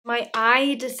My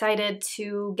eye decided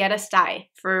to get a sty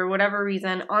for whatever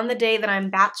reason. On the day that I'm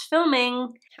batch filming,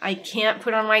 I can't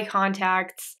put on my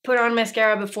contacts, put on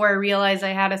mascara before I realized I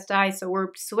had a sty, so we're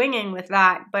swinging with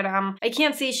that. But I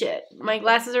can't see shit. My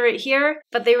glasses are right here,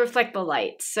 but they reflect the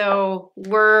light. So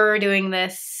we're doing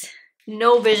this.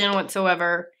 No vision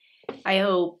whatsoever. I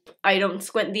hope I don't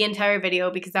squint the entire video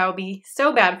because that would be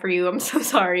so bad for you. I'm so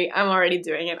sorry. I'm already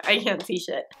doing it. I can't see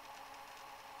shit.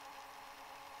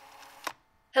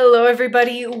 Hello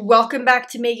everybody, welcome back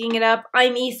to Making It Up.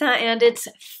 I'm Isa and it's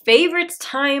favorites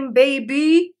time,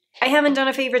 baby! I haven't done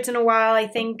a favorites in a while, I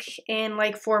think in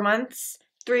like 4 months.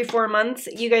 3-4 months.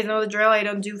 You guys know the drill, I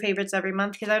don't do favorites every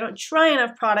month because I don't try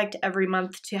enough product every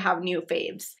month to have new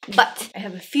faves. But I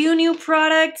have a few new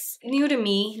products, new to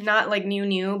me, not like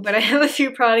new, but I have a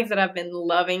few products that I've been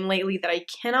loving lately that I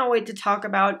cannot wait to talk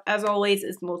about. As always,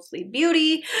 it's mostly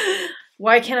beauty.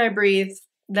 Why can't I breathe?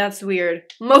 That's weird.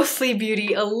 Mostly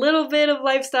beauty, a little bit of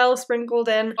lifestyle sprinkled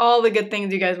in, all the good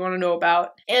things you guys want to know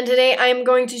about. And today I'm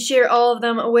going to share all of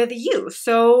them with you.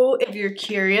 So if you're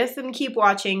curious, then keep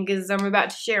watching because I'm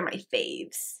about to share my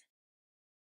faves.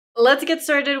 Let's get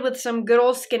started with some good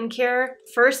old skincare.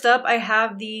 First up, I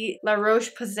have the La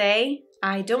Roche-Posay.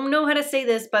 I don't know how to say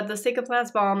this, but the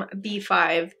Cicaplast Balm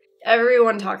B5.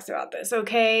 Everyone talks about this,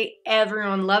 okay?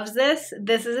 Everyone loves this.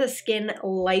 This is a skin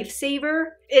lifesaver.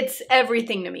 It's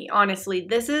everything to me, honestly.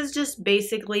 This is just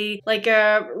basically like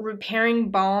a repairing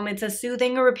balm. It's a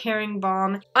soothing repairing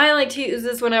balm. I like to use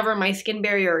this whenever my skin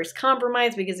barrier is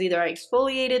compromised because either I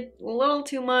exfoliate it a little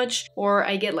too much or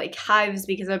I get like hives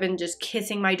because I've been just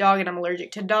kissing my dog and I'm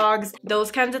allergic to dogs.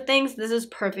 Those kinds of things, this is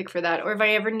perfect for that. Or if I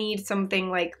ever need something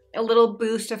like a little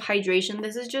boost of hydration,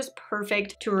 this is just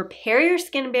perfect to repair your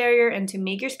skin barrier and to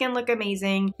make your skin look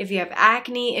amazing. If you have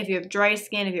acne, if you have dry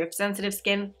skin, if you have sensitive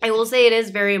skin, I will say it is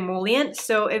very emollient,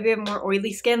 so if you have more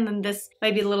oily skin, then this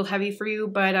might be a little heavy for you,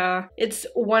 but it's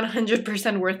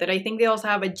 100% worth it. I think they also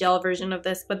have a gel version of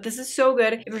this, but this is so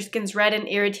good if your skin's red and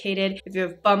irritated, if you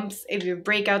have bumps, if you have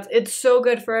breakouts. It's so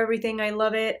good for everything. I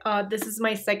love it. This is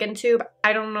my second tube.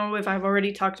 I don't know if I've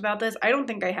already talked about this. I don't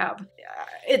think I have.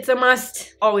 It's a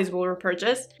must. Always will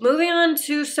repurchase. Moving on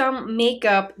to some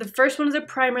makeup. The first one is a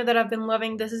primer that I've been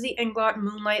loving. This is the Inglot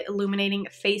Moonlight Illuminating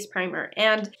Face Primer.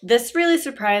 And this really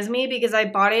surprised me because I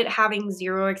bought it having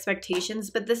zero expectations,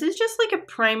 but this is just like a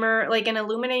primer, like an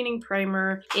illuminating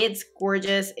primer. It's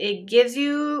gorgeous. It gives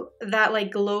you that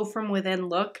like glow from within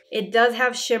look. It does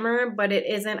have shimmer, but it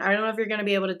isn't, I don't know if you're going to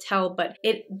be able to tell, but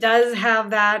it does have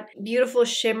that beautiful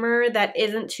shimmer that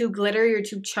isn't too glittery or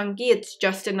too chunky. It's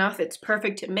just enough. It's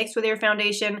perfect to mix with your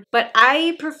foundation, but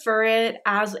I prefer it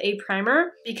as a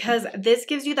primer because this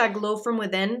gives you that glow from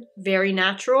within, very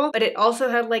natural, but it also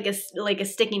has like a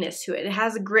stickiness to it. It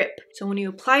has a grip. So when you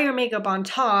apply your makeup on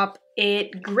top,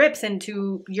 it grips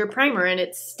into your primer and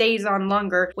it stays on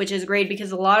longer, which is great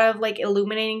because a lot of like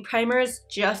illuminating primers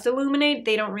just illuminate.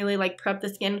 They don't really like prep the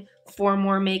skin for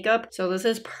more makeup. So this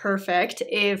is perfect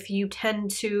if you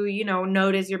tend to, you know,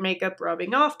 notice your makeup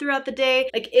rubbing off throughout the day.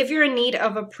 Like if you're in need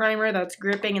of a primer that's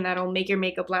gripping and that'll make your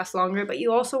makeup last longer, but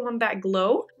you also want that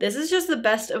glow, this is just the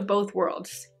best of both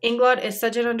worlds. Inglot is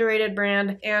such an underrated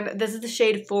brand, and this is the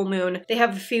shade Full Moon. They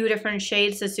have a few different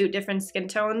shades to suit different skin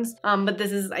tones, but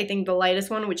this is, I think, the lightest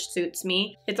one, which suits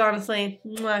me. It's honestly,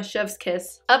 mwah, chef's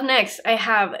kiss. Up next, I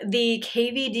have the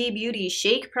KVD Beauty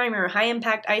Shake Primer High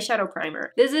Impact Eyeshadow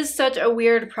Primer. This is such a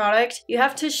weird product. You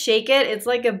have to shake it. It's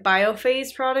like a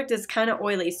biophase product. It's kind of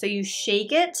oily, so you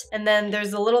shake it, and then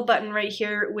there's a little button right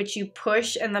here which you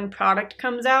push, and then product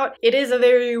comes out. It is a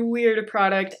very weird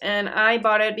product, and I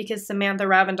bought it because Samantha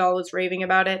Ravindal was raving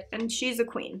about it, and she's a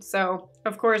queen, so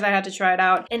of course I had to try it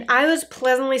out, and I was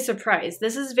pleasantly surprised.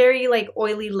 This is very like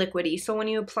oily liquidy, so when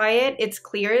you apply it, it's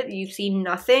clear, you see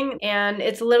nothing, and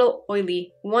it's a little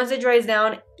oily. Once it dries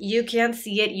down, you can't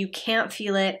see it, you can't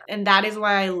feel it, and that is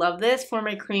why I love this for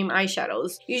my cream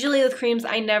eyeshadows. Usually with creams,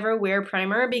 I never wear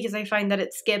primer because I find that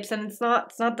it skips and it's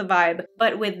not the vibe,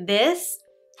 but with this,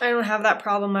 I don't have that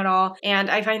problem at all, and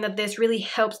I find that this really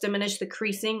helps diminish the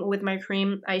creasing with my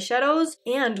cream eyeshadows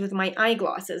and with my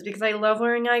eyeglosses because I love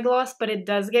wearing eyegloss, but it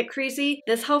does get creasy.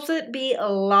 This helps it be a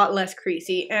lot less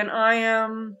creasy, and I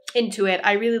am into it.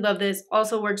 I really love this.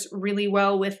 Also works really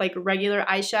well with like regular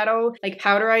eyeshadow, like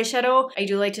powder eyeshadow. I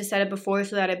do like to set it before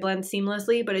so that it blends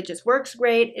seamlessly, but it just works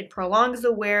great. It prolongs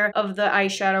the wear of the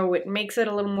eyeshadow. It makes it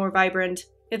a little more vibrant.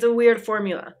 It's a weird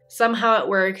formula. Somehow it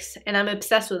works, and I'm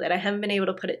obsessed with it. I haven't been able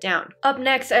to put it down. Up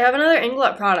next, I have another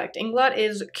Inglot product. Inglot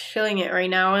is killing it right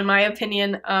now, in my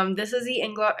opinion. This is the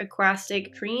Inglot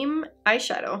Aquastic Cream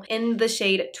Eyeshadow in the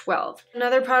shade 12.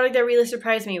 Another product that really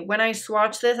surprised me. When I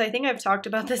swatched this, I think I've talked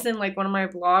about this in like one of my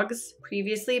vlogs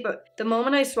previously, but the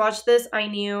moment I swatched this, I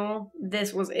knew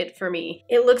this was it for me.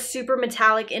 It looks super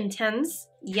metallic intense.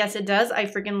 Yes, it does. I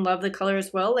freaking love the color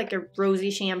as well, like a rosy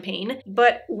champagne.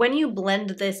 But when you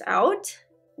blend this out,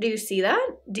 do you see that?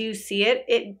 Do you see it?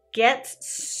 It gets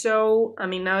so, I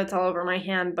mean, now it's all over my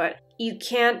hand, but you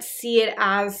can't see it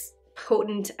as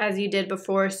potent as you did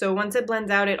before. So once it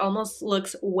blends out, it almost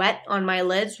looks wet on my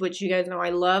lids, which you guys know I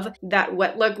love that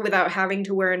wet look without having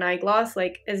to wear an eye gloss.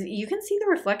 Like, as you can see the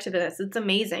reflectiveness, it's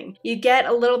amazing. You get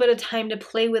a little bit of time to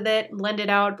play with it, blend it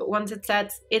out, but once it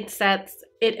sets, it sets.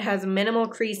 It has minimal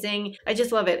creasing. I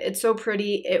just love it. It's so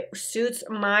pretty. It suits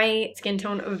my skin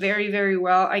tone very, very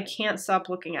well. I can't stop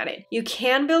looking at it. You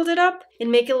can build it up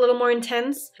and make it a little more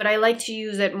intense, but I like to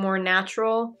use it more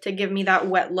natural to give me that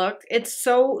wet look. It's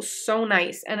so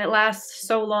nice, and it lasts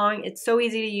so long. It's so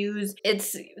easy to use.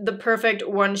 It's the perfect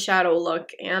one shadow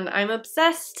look, and I'm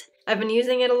obsessed. I've been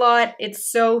using it a lot.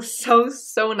 It's so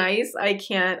nice. I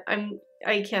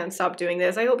can't stop doing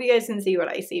this. I hope you guys can see what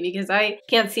I see because I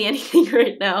can't see anything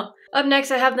right now. Up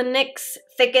next, I have the NYX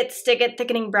Thick It, Stick It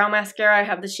Thickening Brow Mascara. I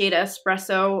have the shade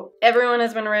Espresso. Everyone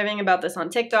has been raving about this on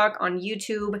TikTok, on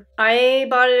YouTube. I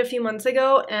bought it a few months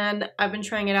ago and I've been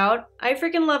trying it out. I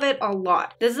freaking love it a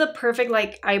lot. This is a perfect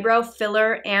like eyebrow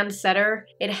filler and setter.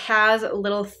 It has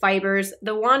little fibers.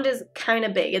 The wand is kind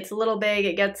of big. It's a little big.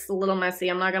 It gets a little messy,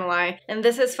 I'm not gonna lie. And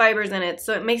this has fibers in it,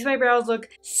 so it makes my brows look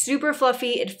super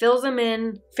fluffy. It fills them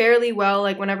in fairly well.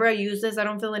 Like whenever I use this, I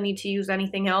don't feel the need to use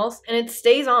anything else. And it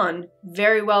stays on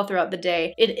very well throughout the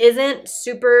day. It isn't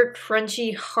super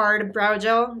crunchy, hard brow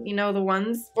gel, you know, the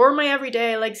ones. For my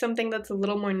everyday, I like something that's a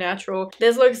little more natural.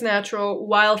 This looks natural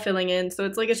while filling in, so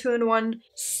it's like a 2-in-1.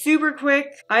 Super quick.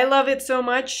 I love it so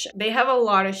much. They have a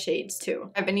lot of shades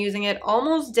too. I've been using it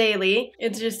almost daily.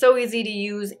 It's just so easy to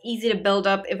use, easy to build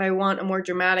up if I want a more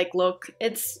dramatic look.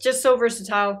 It's just so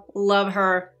versatile. Love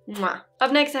her. Mwah.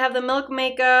 Up next, I have the Milk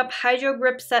Makeup Hydro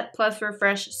Grip Set Plus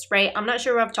Refresh Spray. I'm not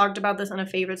sure if I've talked about this on a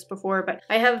favorites before, but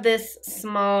I have this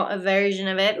small version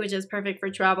of it, which is perfect for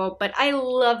travel. But I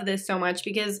love this so much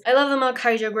because I love the Milk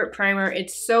Hydro Grip Primer.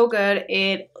 It's so good.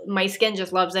 My skin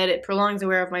just loves it. It prolongs the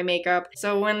wear of my makeup.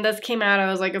 So when this came out, I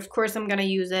was like, of course I'm gonna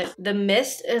use it. The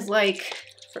mist is like,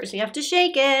 first you have to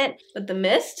shake it, but the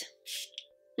mist,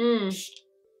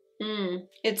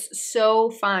 it's so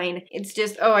fine. It's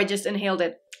just, oh, I just inhaled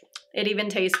it. It even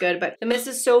tastes good, but the mist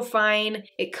is so fine.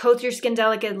 It coats your skin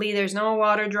delicately. There's no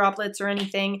water droplets or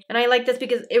anything. And I like this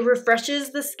because it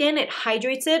refreshes the skin, it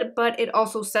hydrates it, but it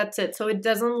also sets it. So it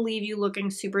doesn't leave you looking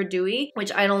super dewy,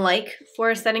 which I don't like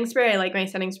for a setting spray. I like my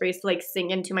setting sprays to like sink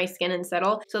into my skin and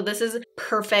settle. So this is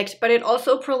perfect, but it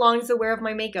also prolongs the wear of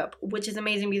my makeup, which is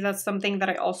amazing because that's something that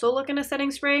I also look in a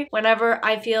setting spray. Whenever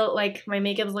I feel like my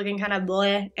makeup's looking kind of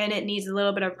bleh and it needs a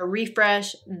little bit of a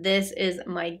refresh, this is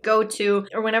my go-to.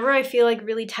 Or whenever I feel like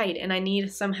really tight and I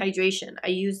need some hydration, I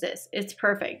use this. It's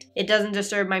perfect. It doesn't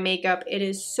disturb my makeup. It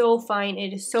is so fine.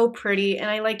 It is so pretty,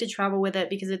 and I like to travel with it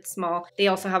because it's small. They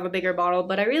also have a bigger bottle,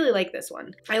 but I really like this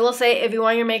one. I will say, if you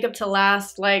want your makeup to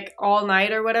last like all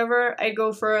night or whatever, I'd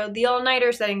go for the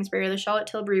all-nighter setting spray, the Charlotte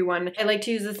Tilbury one. I like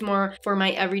to use this more for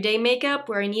my everyday makeup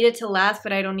where I need it to last,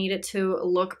 but I don't need it to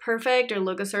look perfect or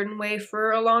look a certain way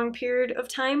for a long period of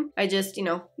time. I just, you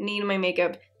know, need my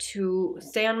makeup to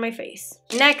stay on my face.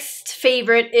 Next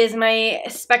favorite is my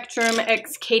Spectrum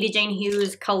X Katie Jane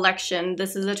Hughes collection.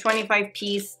 This is a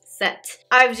 25-piece set.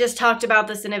 I've just talked about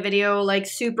this in a video, like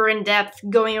super in depth,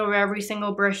 going over every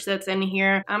single brush that's in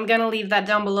here. I'm gonna leave that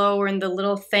down below or in the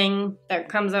little thing that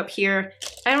comes up here.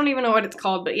 I don't even know what it's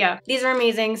called, but yeah. These are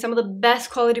amazing. Some of the best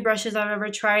quality brushes I've ever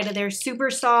tried. They're super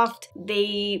soft.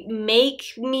 They make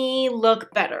me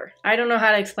look better. I don't know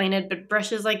how to explain it, but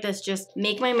brushes like this just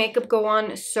make my makeup go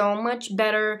on so much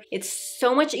better. It's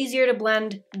so much easier to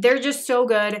blend. They're just so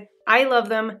good. I love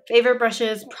them. Favorite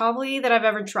brushes probably that I've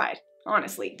ever tried.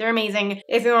 Honestly, they're amazing.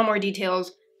 If you want more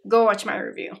details, go watch my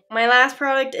review. My last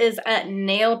product is a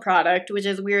nail product, which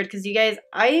is weird because you guys,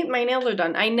 my nails are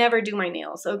done. I never do my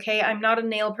nails, okay? I'm not a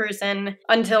nail person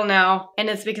until now, and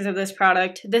it's because of this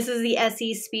product. This is the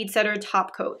Essie Speed Setter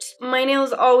Top Coat. My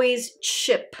nails always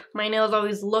chip. My nails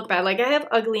always look bad. Like, I have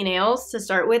ugly nails to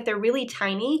start with. They're really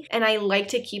tiny, and I like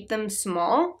to keep them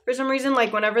small. For some reason,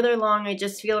 like, whenever they're long, I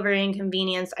just feel very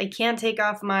inconvenienced. I can't take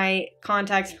off my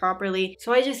contacts properly,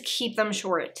 so I just keep them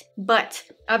short. But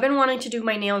I've been wanting to do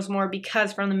my nails more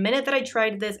because from the minute that I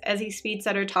tried this Essie Speed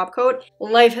Setter top coat,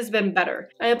 life has been better.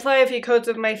 I apply a few coats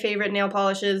of my favorite nail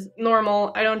polishes,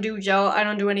 normal. I don't do gel, I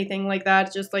don't do anything like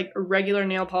that, just like a regular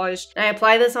nail polish. And I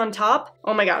apply this on top.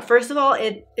 Oh my god, first of all,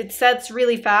 it sets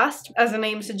really fast, as the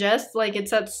name suggests. Like, it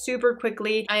sets super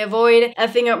quickly. I avoid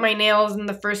effing up my nails in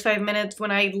the first 5 minutes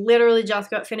when I literally just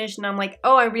got finished and I'm like,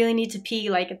 oh, I really need to pee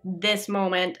like this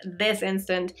moment, this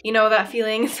instant. You know that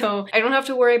feeling? So I don't have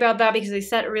to worry about that because they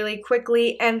set really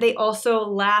quickly, and they also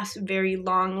last very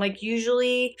long. Like,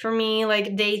 usually for me,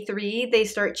 like day 3 they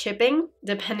start chipping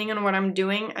depending on what I'm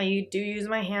doing. I do use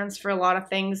my hands for a lot of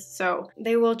things, so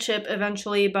they will chip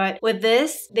eventually, but with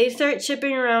this they start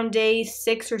chipping around day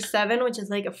 6 or 7, which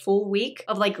is like a full week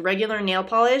of like regular nail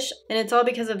polish, and it's all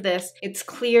because of this. It's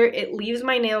clear, it leaves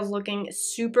my nails looking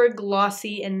super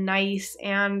glossy and nice,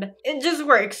 and it just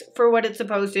works for what it's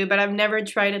supposed to. But I've never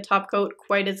tried a top coat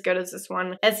quite as good as this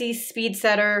one. Essie Speed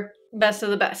Setter, best of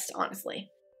the best,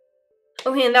 honestly.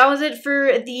 Okay, and that was it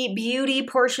for the beauty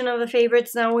portion of the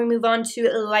favorites. Now we move on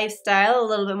to lifestyle a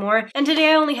little bit more. And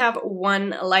today I only have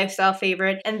one lifestyle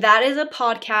favorite, and that is a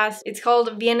podcast. It's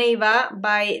called Viene y Va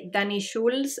by Dani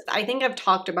Schulz. I think I've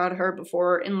talked about her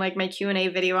before in like my Q&A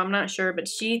video, I'm not sure, but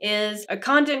she is a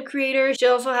content creator. She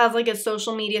also has like a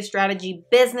social media strategy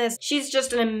business. She's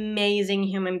just an amazing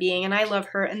human being, and I love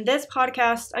her. And this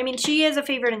podcast, I mean, she is a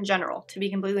favorite in general, to be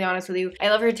completely honest with you. I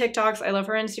love her TikToks, I love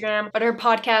her Instagram, but her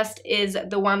podcast is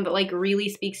the one that like really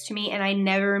speaks to me, and I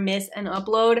never miss an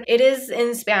upload. It is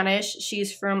in Spanish.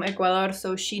 She's from Ecuador,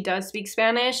 so she does speak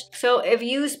Spanish. So if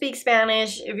you speak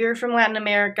Spanish, if you're from Latin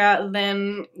America,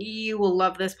 then you will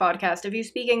love this podcast. If you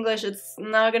speak English, it's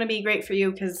not gonna be great for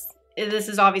you because this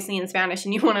is obviously in Spanish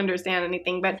and you won't understand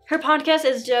anything, but her podcast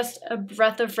is just a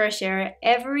breath of fresh air.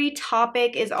 Every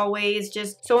topic is always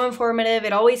just so informative.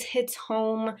 It always hits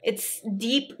home. It's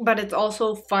deep, but it's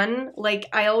also fun. Like,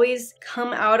 I always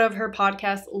come out of her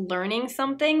podcast learning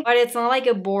something, but it's not like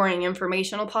a boring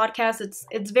informational podcast.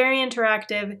 It's very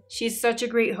interactive. She's such a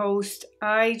great host.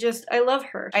 I love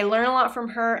her. I learn a lot from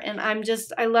her, and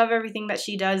I love everything that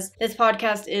she does. This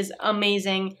podcast is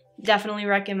amazing. Definitely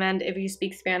recommend if you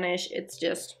speak Spanish. It's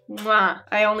just mwah.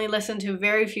 I only listen to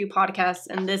very few podcasts,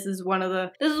 and this is one of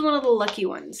the lucky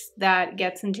ones that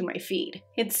gets into my feed.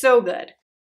 It's so good.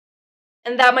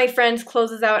 And that, my friends,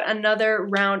 closes out another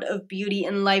round of beauty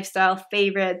and lifestyle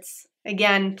favorites.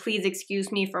 Again, please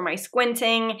excuse me for my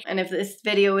squinting, and if this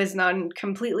video is not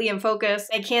completely in focus,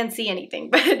 I can't see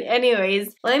anything. But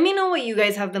anyways, let me know what you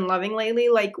guys have been loving lately.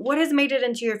 Like, what has made it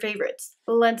into your favorites?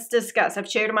 Let's discuss. I've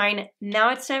shared mine. Now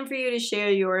it's time for you to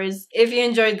share yours. If you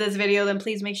enjoyed this video, then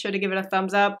please make sure to give it a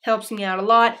thumbs up. Helps me out a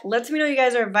lot. Lets me know you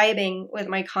guys are vibing with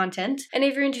my content. And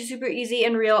if you're into super easy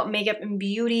and real makeup and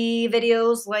beauty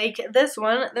videos like this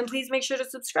one, then please make sure to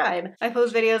subscribe. I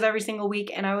post videos every single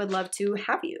week, and I would love to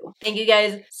have you. Thank you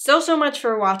guys so much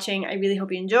for watching. I really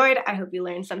hope you enjoyed. I hope you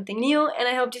learned something new, and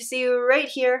I hope to see you right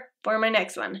here for my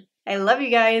next one. I love you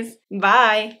guys.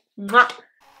 Bye. Mwah.